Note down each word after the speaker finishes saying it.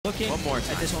looking One more at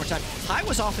time. this one more time. High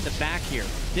was off in the back here.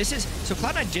 This is, so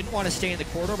Cloud9 didn't want to stay in the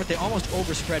corridor, but they almost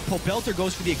overspread. Pobelter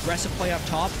goes for the aggressive play up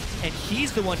top, and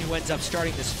he's the one who ends up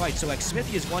starting this fight. So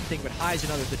xsmithie is one thing, but High is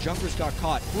another. The junglers got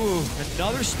caught. Ooh,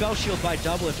 another spell shield by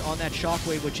doublelift on that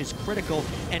shockwave, which is critical.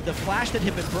 And the flash that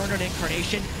had been burned on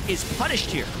Incarnation is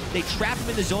punished here. They trap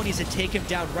him in the zonies and take him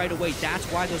down right away. That's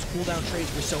why those cooldown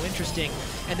trades were so interesting.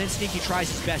 And then Sneaky tries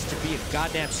his best to be a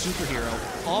goddamn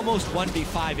superhero. Almost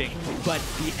 1v5ing, but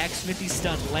the xsmithie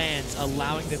stun lands,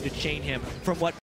 allowing them to chain him from what